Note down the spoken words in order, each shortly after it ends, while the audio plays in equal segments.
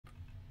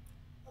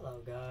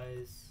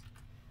guys.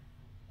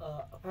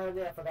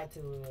 Apparently I forgot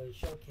to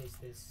showcase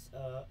this.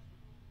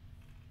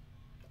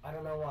 I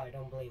don't know why,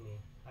 don't blame me.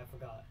 I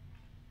forgot.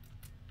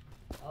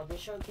 I'll be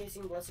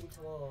showcasing Blessing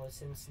Twoh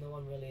since no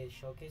one really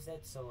showcased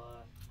it, so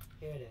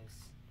here it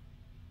is.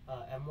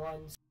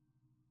 M1.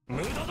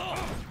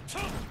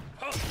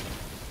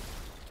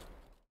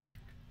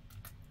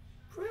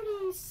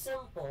 Pretty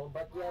simple,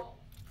 but yet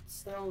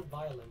still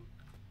violent.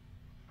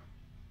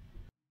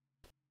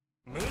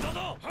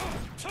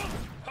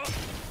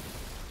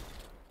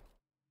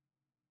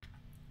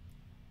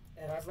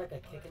 It has like a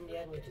kick in the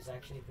end, which is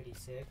actually pretty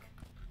sick.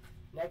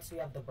 Next we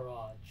have the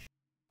barrage.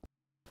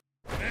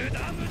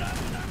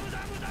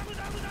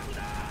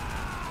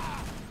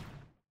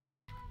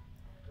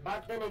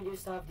 Back then it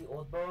used to have the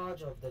old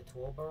barrage of the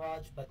Twoh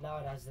barrage, but now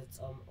it has its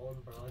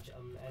own barrage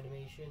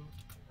animation.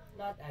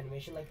 Not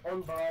animation, like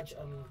own barrage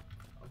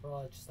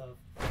barrage stuff.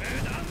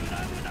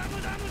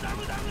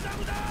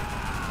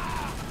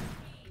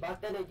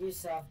 Back then it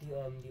used to have the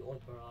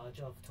old barrage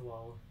of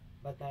Twoh,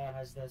 but now it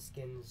has the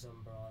skins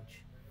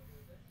barrage.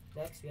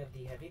 Next we have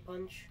the heavy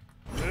punch.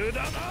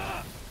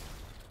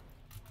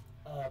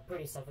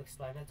 Pretty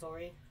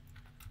self-explanatory.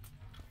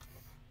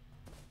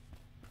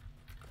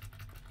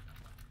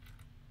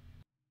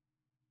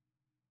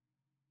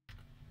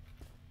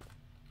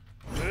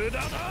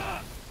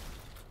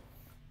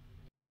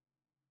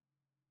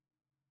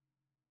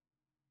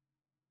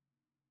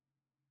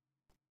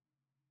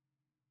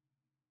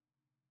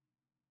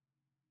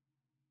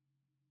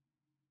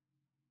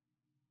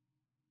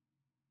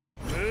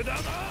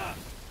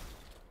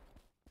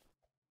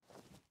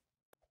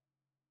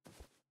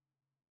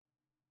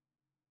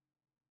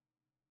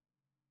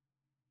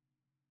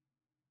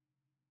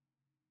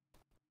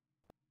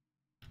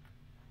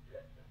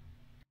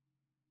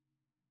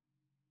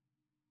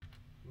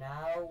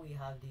 Now we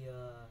have the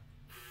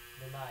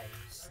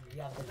knives. We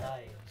have the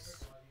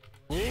knives.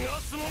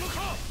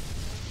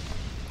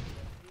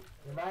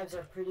 The knives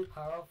are pretty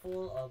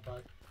powerful,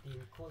 but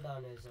the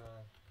cooldown is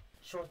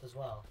short as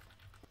well.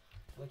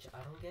 Which I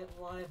don't get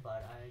why,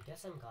 but I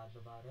guess I'm glad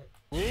about it.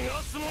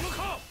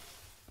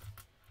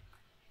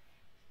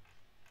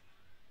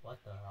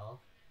 What the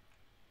hell?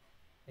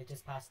 It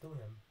just passed through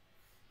him.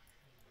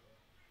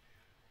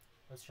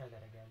 Let's try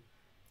that again.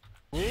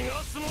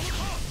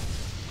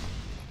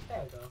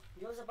 There we go.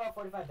 Deals about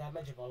 45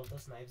 damage if all of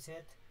those knives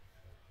hit,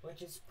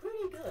 which is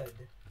pretty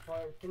good for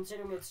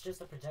considering it's just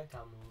a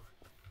projectile move.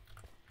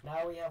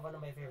 Now we have one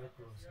of my favorite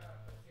moves.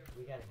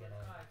 We gotta get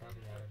a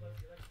W out of here.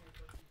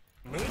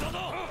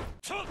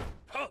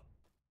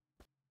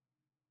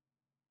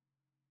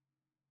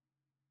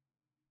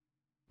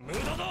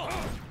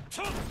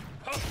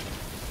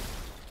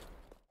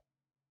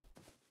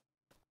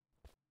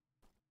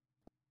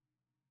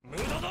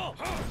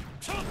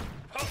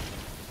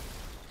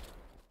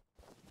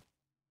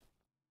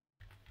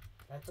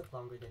 That took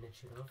longer than it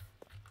should have.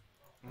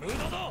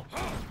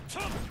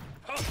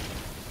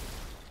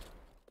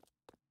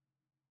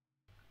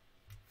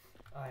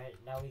 Alright,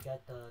 now we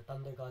got the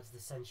Thunder God's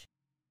Dissension.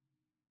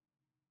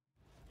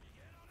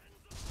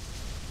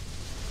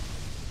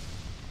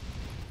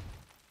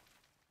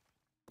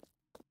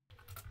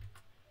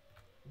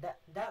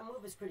 That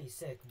move is pretty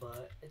sick,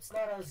 but it's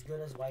not as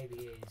good as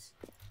YBA's.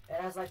 It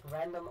has like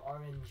random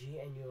RNG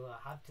and you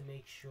have to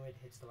make sure it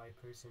hits the right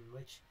person,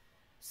 which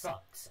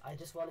sucks. I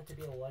just want it to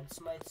be a one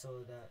smite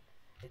so that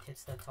it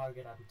hits the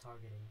target I'm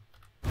targeting.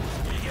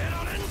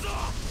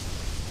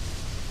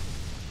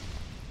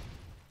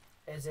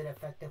 Is it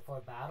effective for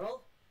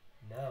battle?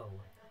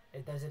 No.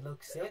 Does it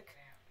look sick?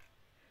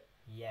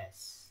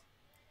 Yes.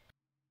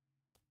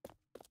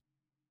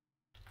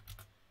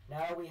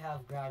 Now we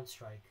have ground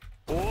strike.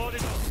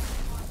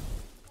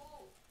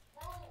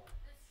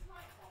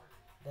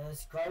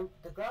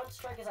 The ground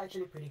strike is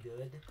actually pretty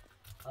good.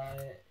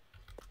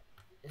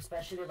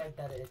 Especially like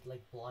that it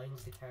like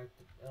blinds the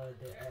character,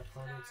 the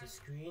opponent's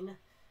screen.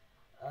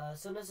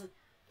 As soon as it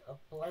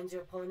blinds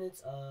your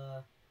opponents,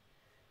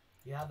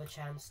 you have a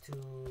chance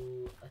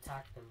to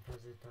attack them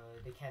because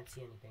they can't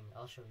see anything.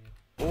 I'll show you.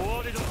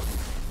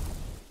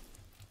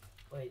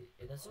 Wait,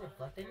 it doesn't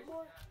reflect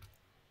anymore?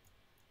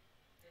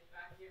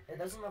 It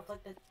doesn't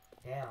reflect it.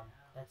 Damn,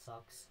 that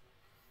sucks.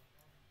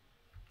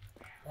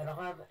 I don't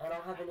have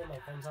any of my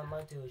friends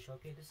online to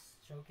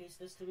showcase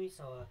this to me,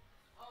 so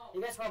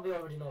you guys probably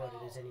already know what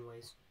it is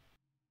anyways.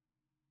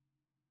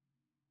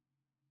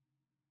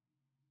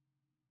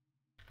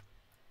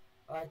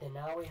 Alright then,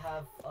 now we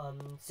have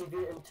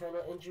severe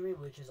internal injury,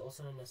 which is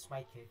also known as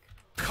smite kick.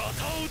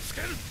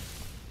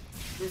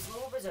 This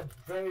move is a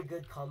very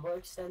good combo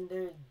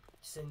extender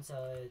since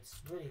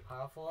it's really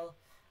powerful.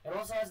 It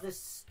also has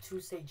this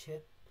two-stage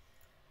hit,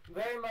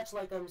 very much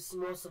like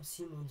most of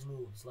C-Moon's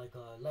moves, like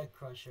leg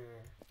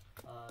crusher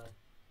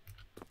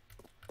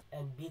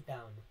and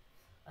beatdown.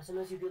 As soon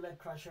as you do leg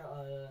crusher,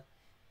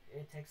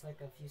 it takes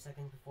like a few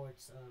seconds before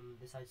it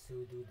decides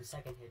to do the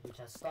second hit, which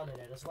has stun in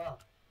it as well.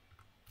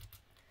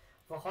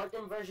 For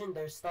Hearten version,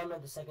 there's stun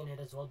on the second hit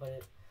as well,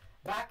 but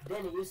back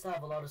then it used to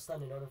have a lot of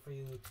stun in order for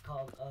you to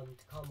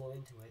combo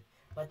into it,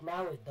 but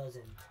now it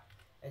doesn't.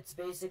 It's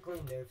basically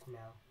nerfed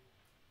now.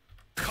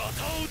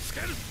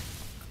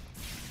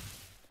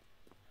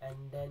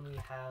 And then we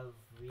have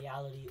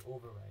reality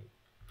override.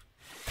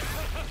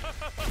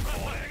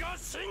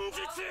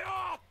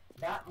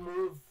 That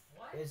move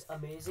is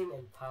amazing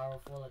and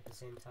powerful at the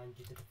same time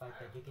due to the fact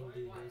that you can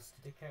do this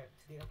to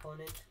the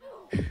opponent.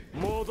 Let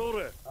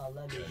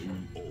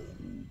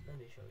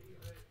me show you.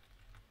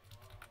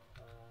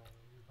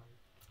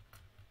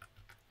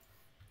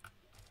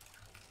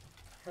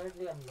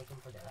 Currently I'm looking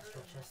for the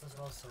astral chest as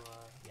well, so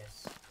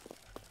yes.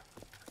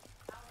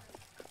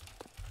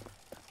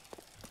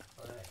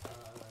 Alright,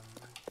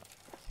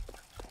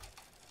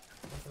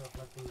 where's the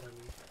reflecting gun?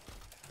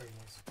 There he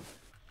is.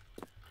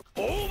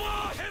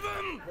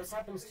 This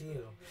happens to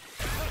you.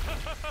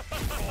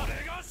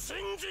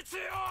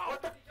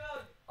 What the?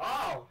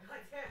 Oh!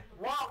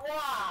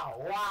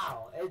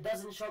 Wow! It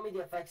doesn't show me the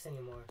effects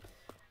anymore.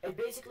 It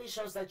basically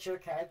shows that your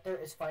character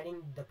is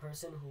fighting the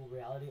person who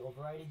reality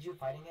overrided you,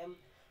 fighting him,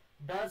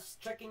 thus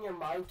tricking your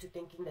mind to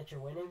thinking that you're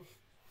winning.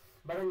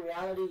 But in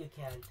reality, you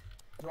can't.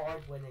 You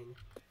aren't winning.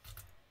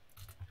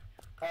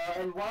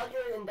 And while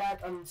you're in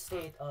that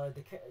state,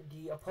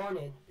 the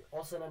opponent,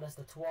 also known as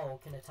the Twoh,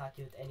 can attack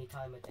you at any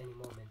time, at any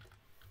moment.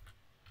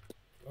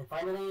 And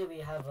finally, we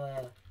have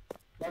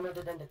none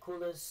other than the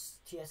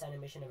coolest TS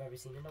animation I've ever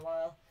seen in a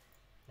while.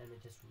 Let me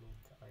just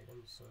remove the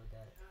item so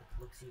that it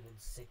looks even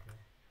sicker.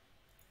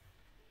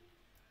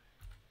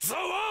 The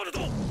world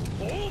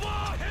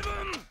over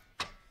heaven!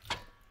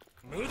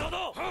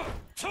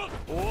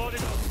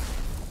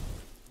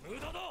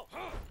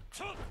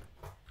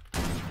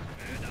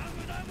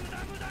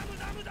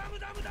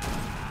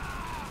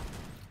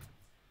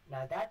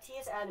 Now that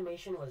TS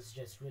animation was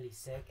just really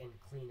sick and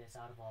cleanest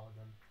out of all of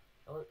them.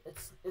 Oh,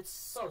 it's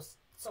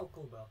so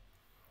cool, bro.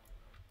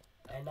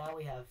 And now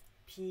we have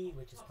P,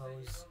 which is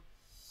pose.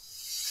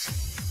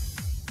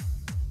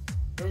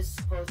 This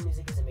pose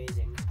music is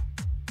amazing.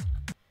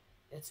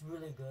 It's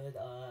really good.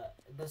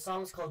 The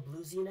song's called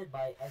Blue Zenith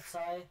by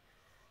XI.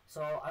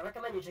 So I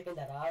recommend you checking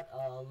that out.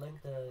 I'll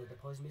link the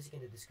pose music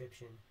in the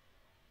description.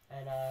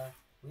 And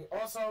we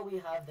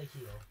have the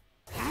heal.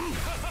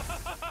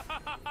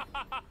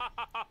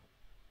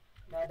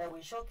 Now that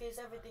we showcase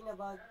everything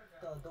about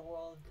the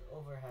world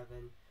over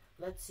heaven,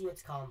 let's see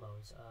its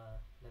combos.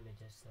 Let me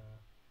just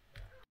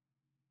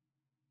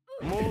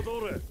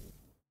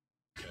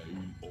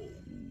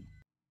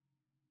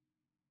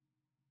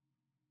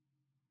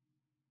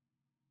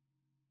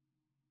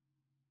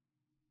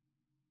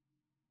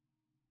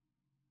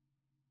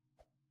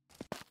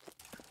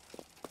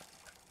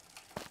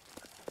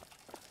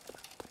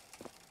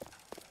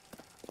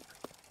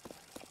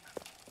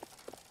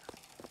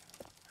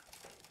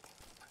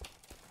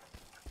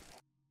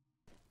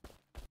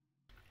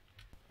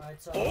Alright,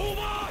 so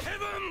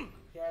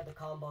here are the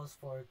combos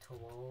for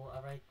Twoh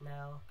right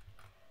now.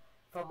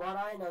 From what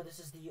I know, this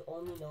is the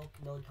only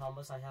known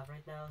combos I have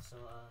right now, so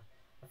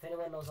if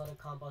anyone knows other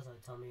combos,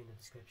 tell me in the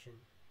description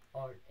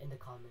or in the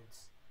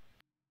comments.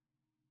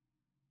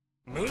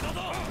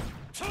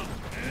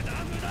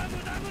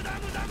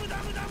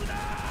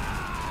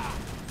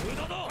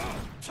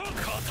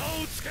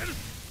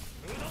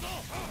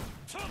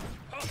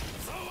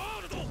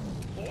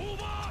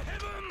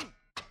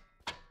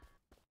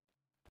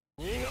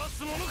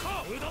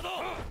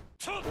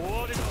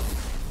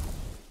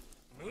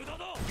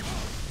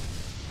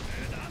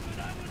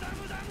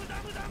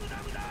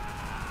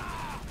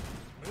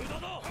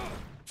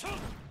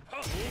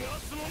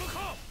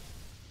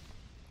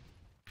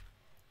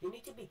 You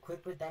need to be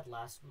quick with that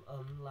last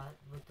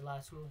the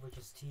last move, which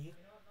is T.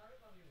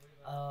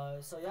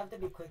 So you have to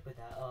be quick with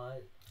that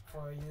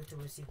for you to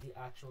receive the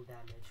actual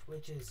damage,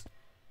 which is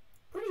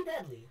pretty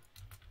deadly.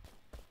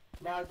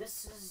 Now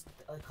this is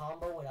a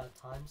combo without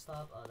time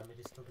stop. Let me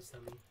just kill this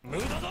dummy.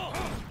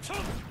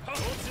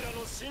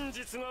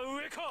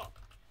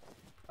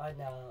 Right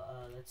now,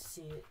 let's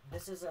see.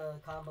 This is a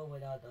combo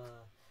without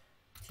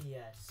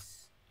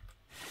TS.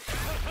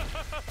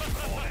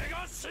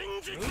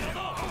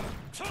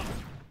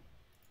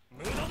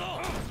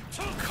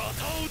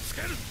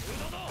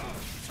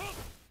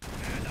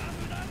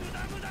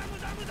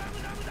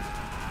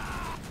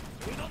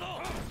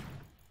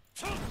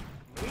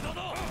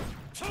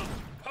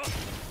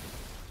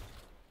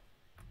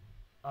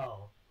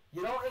 Oh,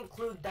 you don't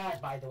include that,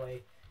 by the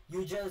way.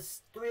 You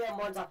just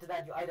 3-on-1s after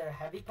that. You either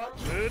heavy punch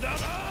or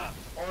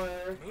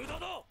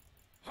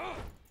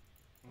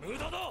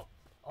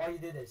you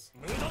do this.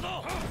 You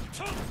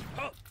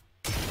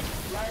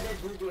either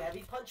do the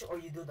heavy punch or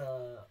you do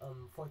the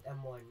 4th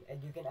M1,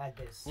 and you can add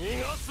this. And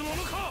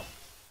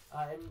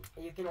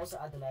you can also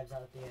add the knives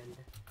out at the end.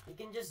 You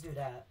can just do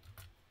that.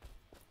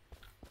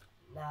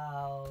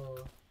 Now,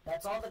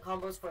 that's all the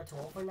combos for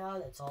Twoh for now.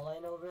 That's all I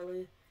know,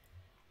 really.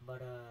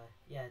 But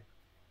yeah.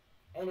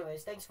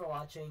 Anyways, thanks for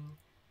watching.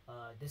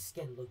 This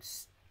skin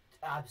looks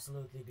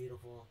absolutely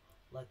beautiful.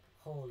 Like,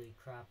 holy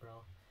crap,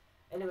 bro.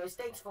 Anyways,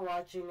 thanks for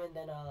watching, and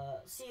then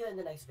see you in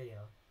the next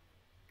video.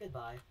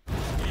 Goodbye.